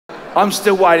I'm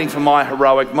still waiting for my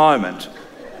heroic moment.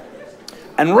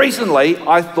 And recently,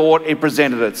 I thought it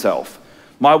presented itself.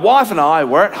 My wife and I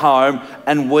were at home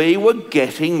and we were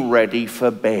getting ready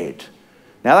for bed.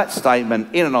 Now that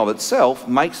statement in and of itself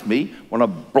makes me want to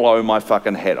blow my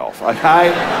fucking head off,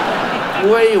 okay?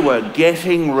 We were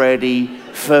getting ready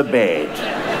for bed.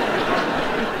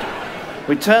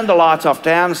 We turned the lights off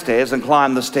downstairs and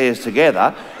climbed the stairs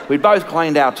together. We'd both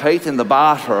cleaned our teeth in the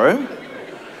bathroom.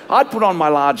 I'd put on my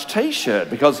large t-shirt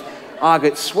because I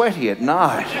get sweaty at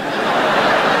night.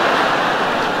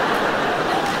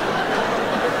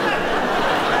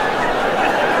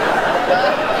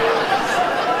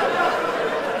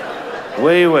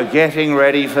 We were getting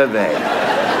ready for bed.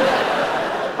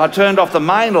 I turned off the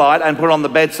main light and put on the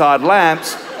bedside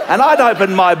lamps, and I'd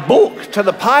opened my book to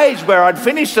the page where I'd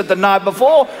finished it the night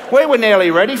before. We were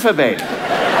nearly ready for bed.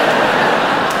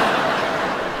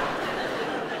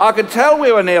 I could tell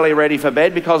we were nearly ready for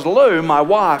bed because Lou, my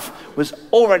wife, was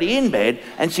already in bed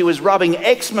and she was rubbing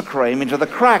eczema cream into the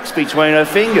cracks between her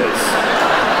fingers.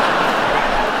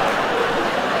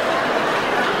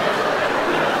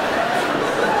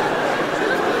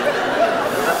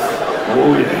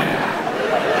 Oh yeah.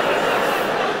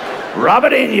 Rub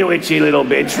it in, you itchy little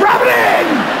bitch. Rub it in!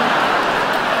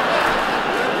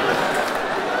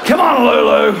 Come on,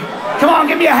 Lulu. Come on,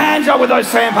 give me your hands up with those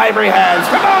sandpapery hands.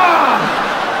 Come on!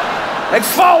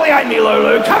 Exfoliate me,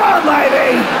 Lulu. Come on,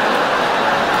 lady.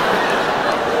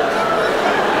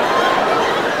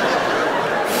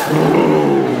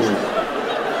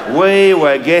 Ooh. We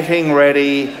were getting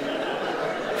ready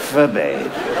for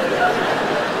bed.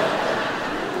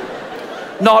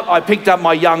 Not, I picked up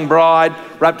my young bride,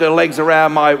 wrapped her legs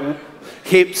around my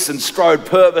hips and strode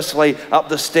purposely up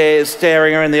the stairs,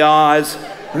 staring her in the eyes,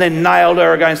 and then nailed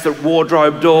her against the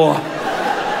wardrobe door.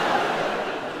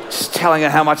 Just telling her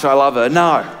how much I love her.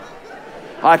 No,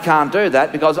 I can't do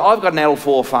that because I've got an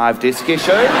L4-5 disc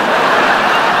issue.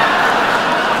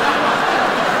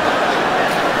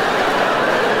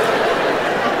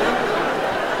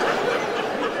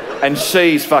 And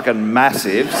she's fucking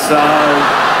massive,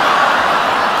 so...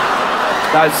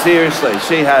 No, seriously,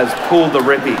 she has pulled the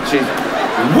rippy. She's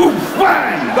woof,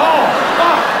 bang, oh,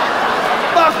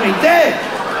 fuck me dead.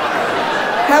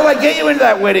 How do I get you into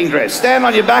that wedding dress? Stand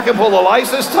on your back and pull the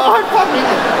laces tight? Fuck me.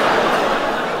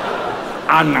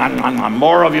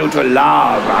 More of you to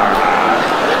love.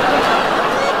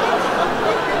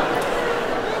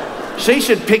 She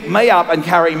should pick me up and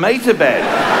carry me to bed.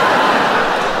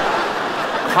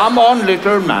 Come on,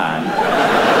 little man.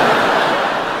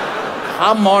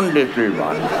 Come on, little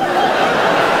one.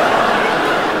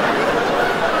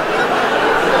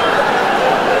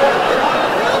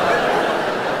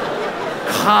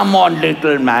 Come on,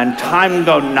 little man. Time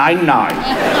go night-night.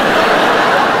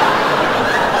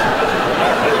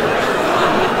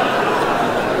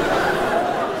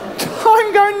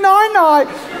 Time go night-night.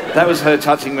 That was her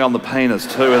touching me on the penis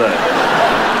too, with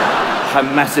her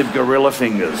massive gorilla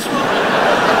fingers.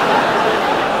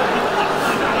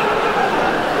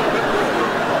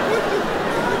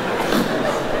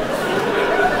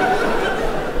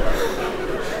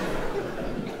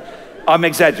 I'm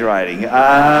exaggerating.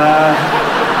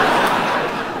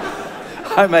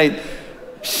 I mean,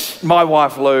 my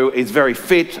wife Lou is very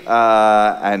fit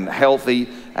and healthy,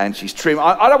 and she's trim.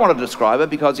 I don't want to describe her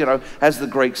because, you know, as the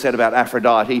Greeks said about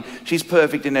Aphrodite, she's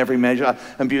perfect in every measure,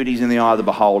 and beauty's in the eye of the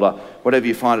beholder, whatever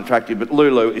you find attractive. But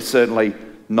Lulu is certainly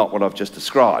not what I've just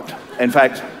described. In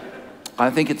fact, I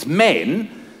think it's men,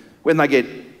 when they get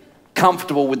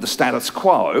comfortable with the status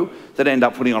quo, that end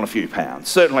up putting on a few pounds.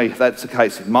 Certainly that's the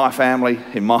case in my family,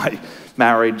 in my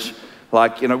marriage.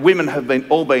 Like, you know, women have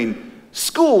all been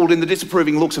schooled in the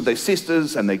disapproving looks of their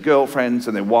sisters and their girlfriends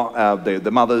and their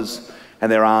mothers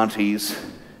and their aunties.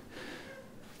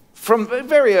 From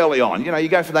very early on, you know, you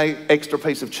go for the extra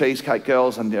piece of cheesecake,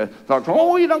 girls, and you're like,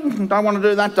 oh, you don't want to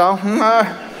do that, doll.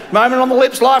 Moment on the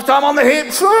lips, lifetime on the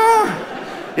hips.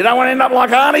 You don't want to end up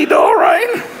like Auntie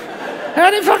Doreen.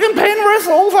 Howdy fucking Penrith,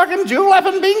 all fucking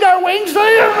jewel-lapping bingo wings, do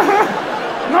you?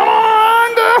 No.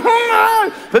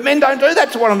 But men don't do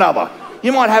that to one another.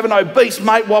 You might have an obese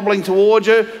mate wobbling towards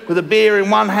you with a beer in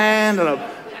one hand and a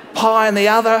pie in the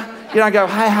other. You don't go,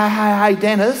 hey,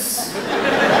 Dennis.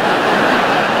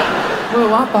 Well,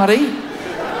 what, buddy?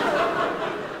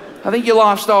 I think your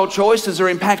lifestyle choices are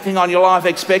impacting on your life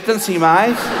expectancy,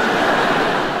 mate.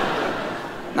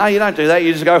 No, you don't do that.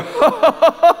 You just go,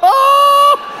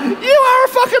 you are a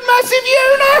fucking massive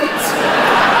unit!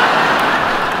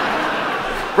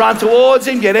 Run towards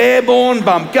him, get airborne,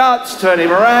 bump guts, turn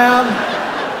him around,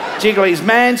 jiggle his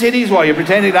man titties while you're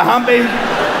pretending to hump him.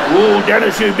 Ooh,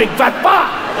 Dennis, you big fat fuck!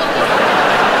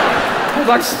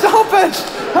 like, stop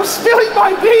it! I'm spilling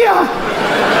my beer!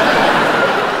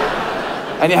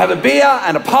 And you have a beer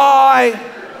and a pie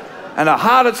and a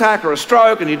heart attack or a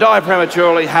stroke and you die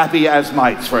prematurely, happy as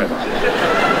mates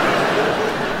forever.